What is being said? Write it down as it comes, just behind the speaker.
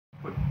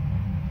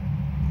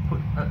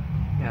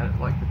you know,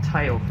 like the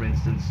tail, for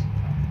instance,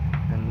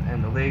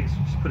 and the legs,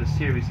 just put a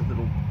series of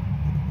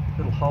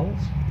little holes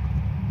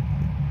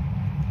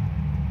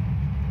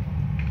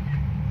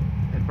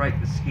and break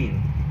the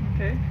skin.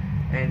 Okay.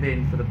 And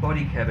then for the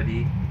body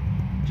cavity,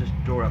 just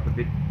draw up a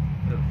bit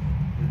of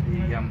the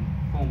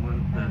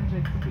formalin,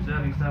 the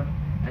preserving stuff,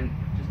 and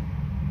just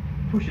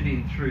push it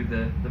in through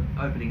the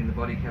opening in the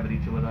body cavity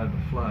till it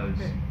overflows.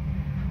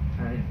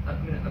 Okay.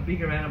 A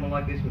bigger animal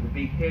like this with a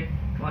big head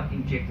might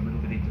inject a little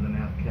bit into the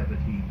mouth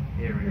cavity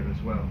area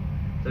as well.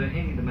 So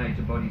any of the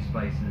major body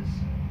spaces,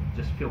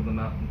 just fill them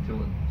up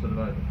until it sort of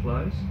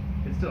overflows.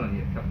 It's still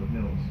only a couple of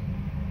mils.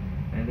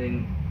 And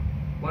then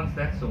once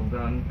that's all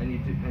done, and you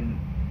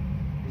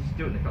just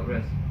do it in a couple of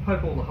rounds,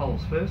 poke all the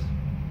holes first.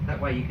 That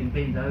way you can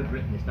bend over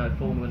it and there's no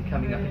formalin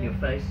coming up in your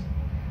face.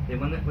 Then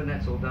when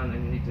that's all done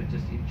and you need to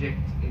just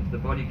inject into the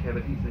body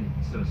cavities, then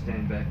you sort of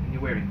stand back and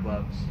you're wearing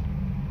gloves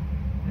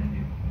and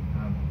you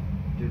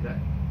do that.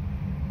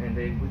 And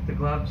then with the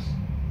gloves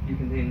you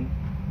can then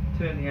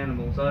turn the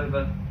animals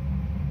over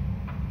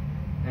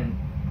and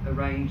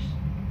arrange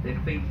their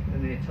feet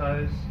and their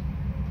toes.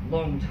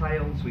 Long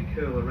tails we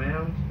curl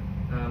around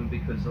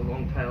because a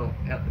long tail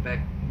out the back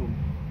will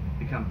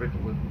become brittle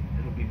and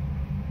it'll be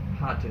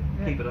hard to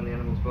keep it on the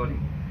animal's body.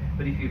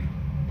 But if you've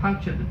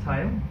punctured the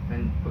tail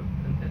and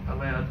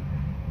allowed,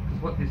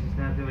 because what this is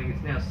now doing,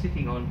 it's now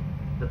sitting on,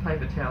 the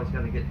paper towel is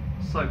going to get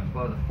soaked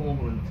by the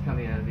formalin that's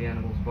coming out of the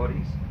animal's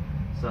bodies.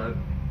 So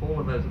all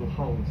of those little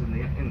holes in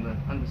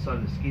the underside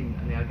of the skin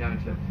are now going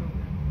to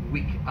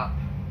wick up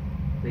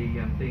the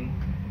thing.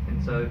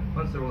 And so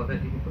once they're all like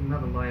that, you can put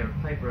another layer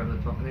of paper over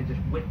the top and then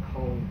just wet the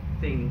whole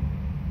thing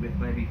with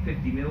maybe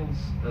 50 mils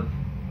of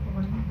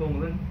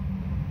formalin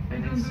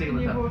and then seal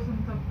it up.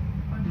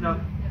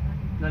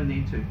 No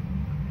need to.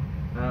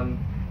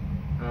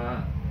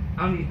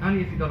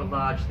 Only if you've got a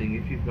large thing.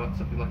 If you've got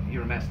something like a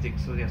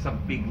Eurymastix or some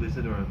big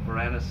lizard or a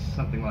Varanus,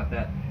 something like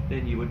that,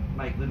 then you would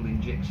make little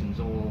injections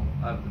all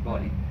over the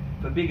body.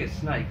 For bigger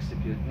snakes,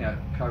 if you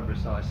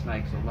cobra-sized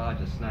snakes or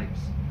larger snakes,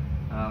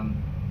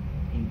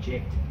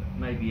 inject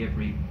maybe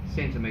every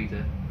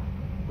centimetre.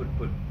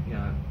 Put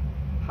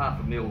half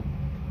a mil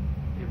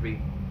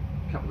every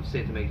couple of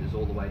centimetres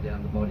all the way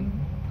down the body.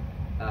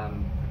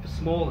 For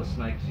smaller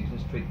snakes, you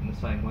just treat them the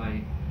same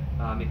way,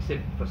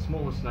 except for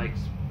smaller snakes,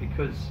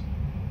 because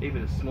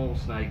even a small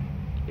snake,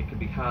 it can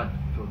be hard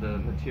for the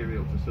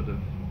material to sort of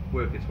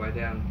work its way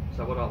down.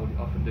 So what I would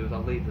often do is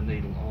I'll leave the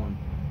needle on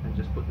and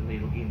just put the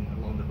needle in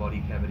along the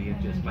body cavity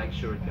and just make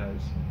sure it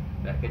goes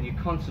back. And you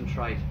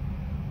concentrate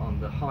on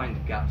the hind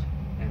gut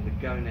and the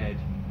gonad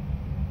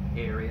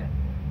area,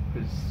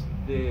 because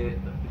the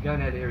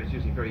gonad area is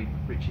usually very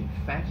rich in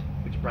fat,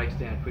 which breaks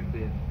down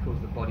quickly and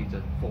causes the body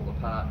to fall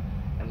apart.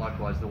 And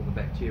likewise, all the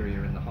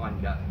bacteria in the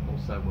hind gut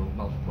also will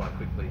multiply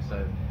quickly.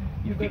 So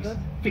you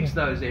fix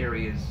those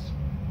areas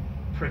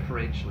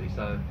preferentially.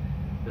 So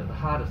the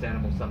hardest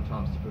animals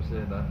sometimes to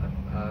preserve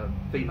are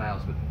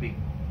females with a big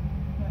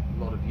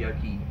lot of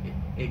yolky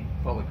egg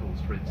follicles,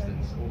 for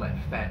instance. All that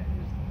fat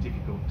is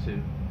difficult to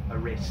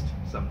arrest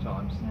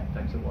sometimes. It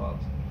takes a while.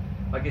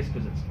 I guess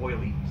because it's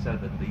oily, so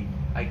that the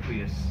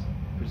aqueous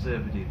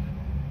preservative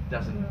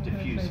doesn't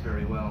diffuse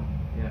very well.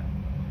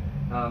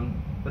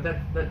 But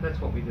that's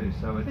what we do.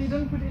 So you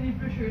don't put any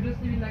pressure, you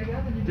just leave it like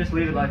that, and you just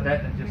leave it like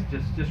that, and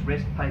just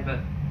rest paper,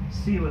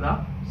 seal it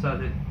up so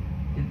that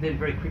it then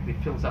very quickly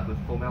fills up with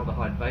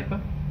formaldehyde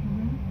vapor,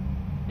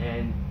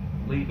 and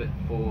leave it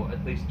for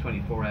at least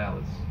 24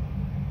 hours.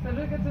 So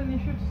look at an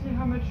issue to see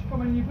how much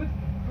formalin you put.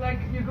 Like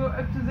you go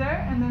up to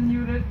there, and then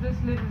you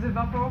just let the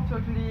vapor to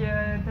actually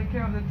take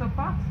care of the top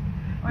part.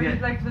 Or is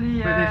it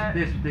actually? But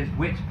there's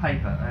wet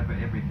paper over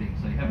everything,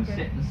 so you have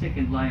the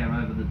second layer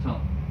over the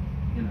top,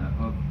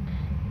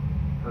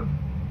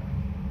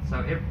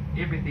 so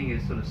everything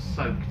is sort of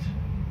soaked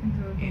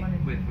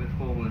with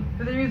formalin.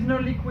 So there is no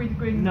liquid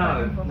going.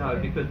 No,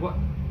 because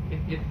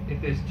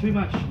if there's too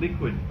much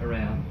liquid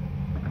around,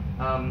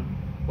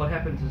 what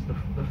happens is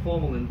the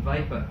formalin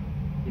vapor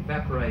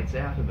evaporates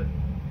out of it,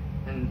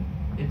 and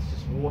it's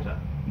just water.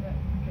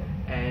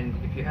 And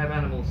if you have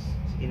animals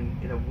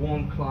in a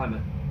warm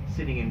climate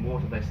sitting in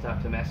water, they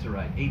start to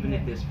macerate, even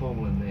if there's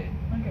formalin there.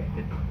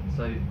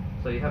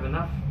 So you have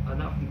enough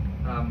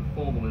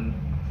formalin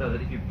so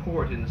that if you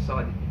pour it in the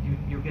side,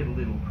 you'll get a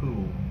little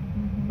pool,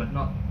 but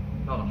not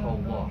a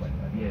whole lot.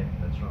 Yeah,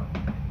 that's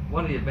right.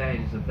 One of the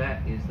advantages of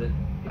that is that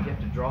if you have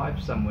to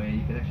drive somewhere,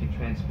 you can actually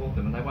transport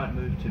them, and they won't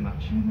move too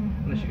much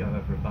unless you go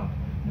over a bump.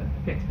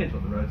 It depends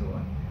what the roads are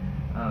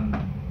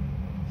like.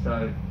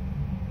 So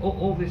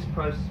all this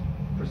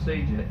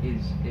procedure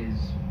is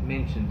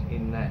mentioned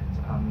in that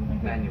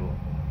manual.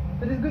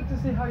 But it's good to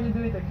see how you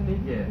do it actually.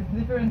 Yeah. It's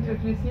different to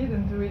actually see it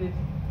and to read it.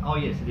 Oh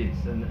yes, it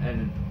is, and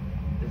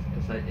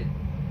as I say,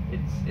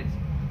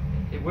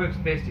 it works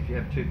best if you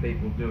have two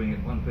people doing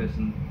it. One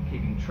person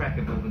keeping track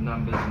of all the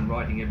numbers and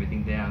writing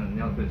everything down, and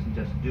the other person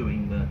just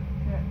doing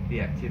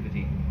the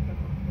activity.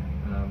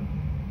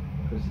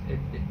 Because if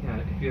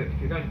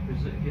you're going to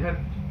preserve, if you have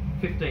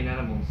 15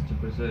 animals to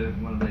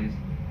preserve one of these,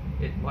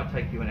 it might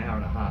take you an hour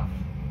and a half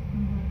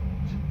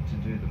to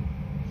do them.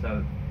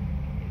 So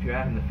if you're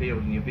out in the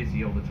field and you're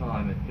busy all the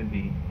time, it can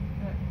be,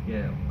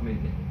 I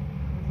mean,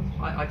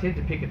 I tend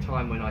to pick a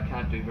time when I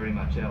can't do very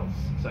much else.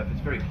 So if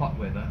it's very hot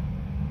weather,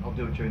 I'll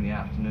do it during the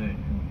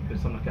afternoon,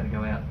 because I'm not going to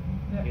go out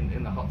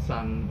in the hot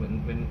sun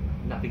when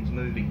nothing's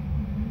moving,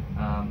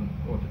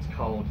 or if it's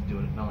cold, do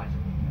it at night.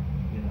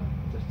 You know,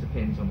 it just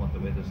depends on what the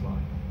weather's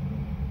like.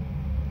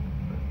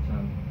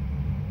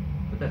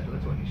 But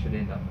that's what you should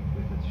end up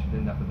with. It should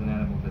end up with an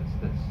animal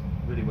that's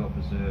really well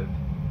preserved,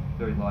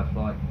 very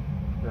lifelike.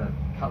 The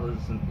colours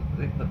and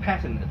the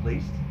pattern, at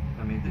least.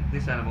 I mean,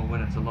 this animal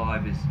when it's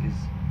alive is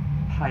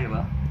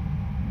paler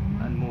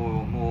and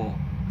more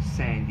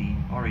sandy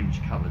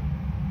orange coloured.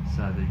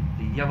 So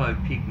the yellow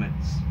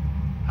pigments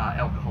are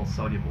alcohol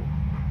soluble.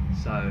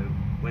 So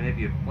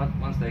whenever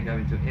once they go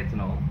into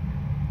ethanol,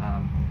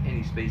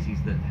 any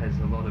species that has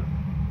a lot of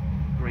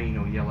green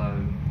or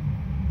yellow,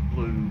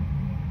 blue,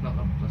 not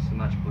so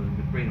much blue,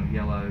 but green or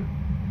yellow,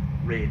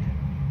 red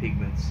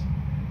pigments,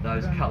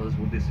 those colours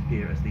will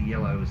disappear as the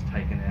yellow is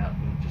taken out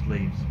and it just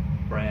leaves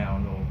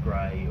brown or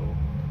grey or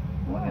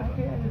whatever. Oh,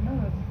 okay, I didn't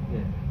know that.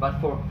 Yeah. But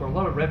for a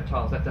lot of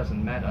reptiles that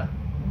doesn't matter,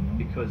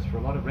 because for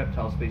a lot of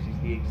reptile species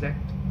the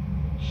exact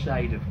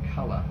shade of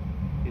colour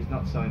is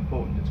not so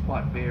important. It's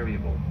quite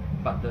variable,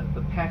 but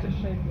the pattern,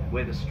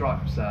 where the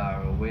stripes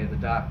are or where the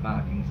dark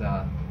markings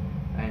are,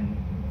 and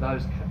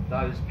those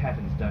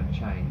patterns don't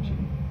change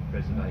in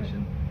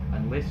preservation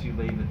unless you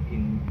leave it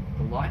in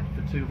the light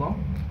for too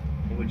long,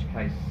 in which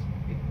case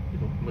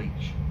it'll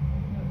bleach.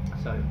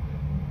 So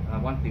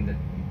one thing that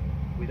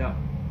we don't,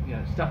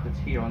 stuff that's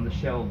here on the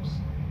shelves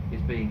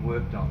is being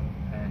worked on,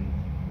 and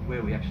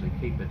where we actually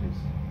keep it is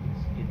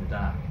in the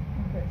dark.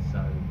 Okay. So,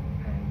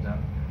 and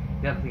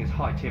the other thing is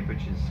high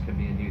temperatures can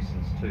be a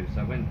nuisance too.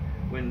 So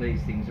when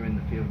these things are in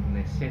the field and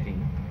they're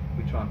setting,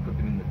 we try and put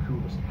them in the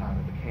coolest part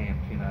of the camp,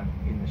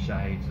 in the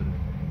shade, sort of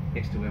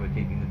next to where we're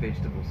keeping the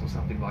vegetables or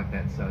something like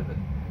that, so that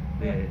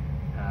the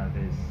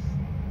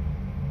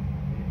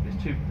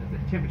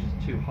temperatures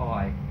are too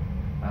high,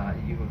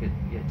 you will get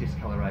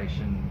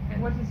discoloration.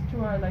 And what is too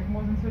high? Like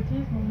more than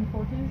 30s, more than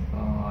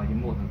 40s? You're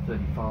more than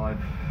 35.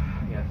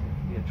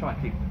 Try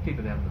and keep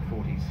it out of the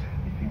 40s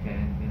if you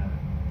can.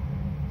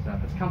 So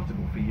if it's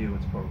comfortable for you,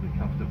 it's probably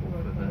comfortable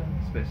for the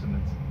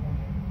specimens.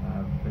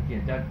 But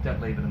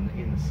don't leave it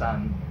in the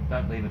sun.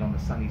 Don't leave it on the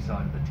sunny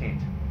side of the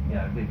tent.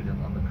 Leave it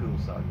on the cool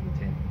side of the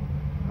tent.